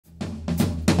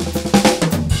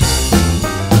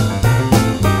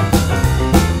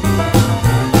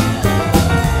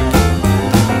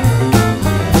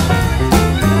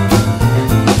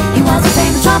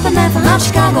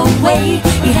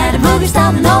boogie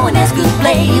style that no one else could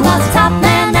play. He was a top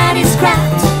man at his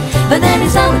craft, but then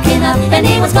his own came up and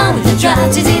he was gone with the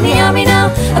draft. He's in the army now,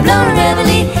 a blower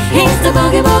reveille. He's the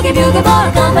boogie boogie bugle for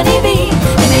Company B.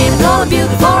 He made a blow a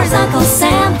bugle for his Uncle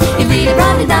Sam. He really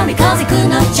brought it down because he could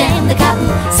not jam. The captain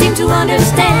seemed to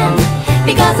understand,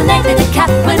 because the neck of the cap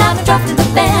went out and dropped to the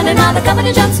band. And now the company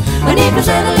jumps when he plays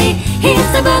reveille. He's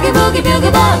the boogie boogie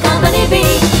bugle for Company B.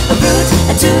 A brute,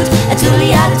 a toot, a tooly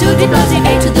attitude, he blows the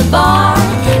A to the bar.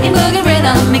 In boogie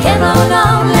rhythm, he can roll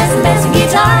on. Lesson bass and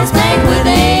guitar is playing with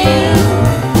him.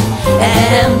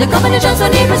 And the company jumps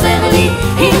when he plays reveille.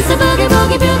 He's the boogie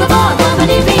boogie bugle for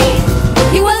Company B.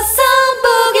 He was some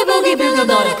boogie boogie bugle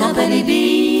for Company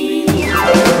B.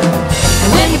 And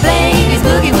when he played his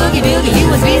boogie boogie bugle, he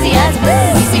was busy as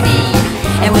busy bee.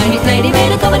 And when he played, he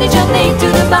made a company jump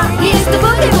into the bar. He's the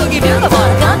boogie boogie bugle for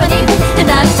Company B. And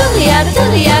that's tooly atta,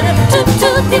 toot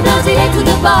toot, he blows it into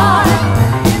the bar.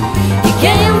 He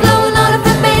came blowing out of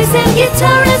the bass and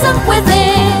guitarism with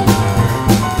it.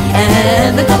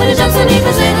 And the company jumps when he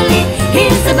plays reveille.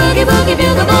 He's the boogie boogie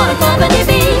bugle for Company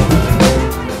B.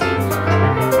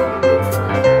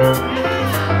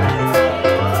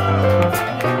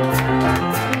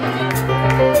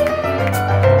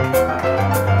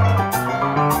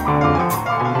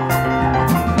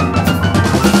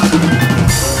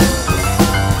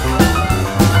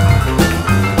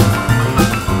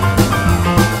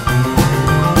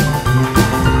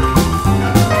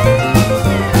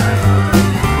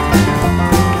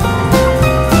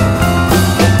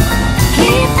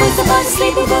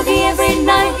 Boogie every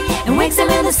night and wakes him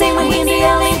in the same way in the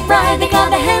early bride. They call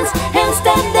the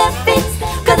handstand their feet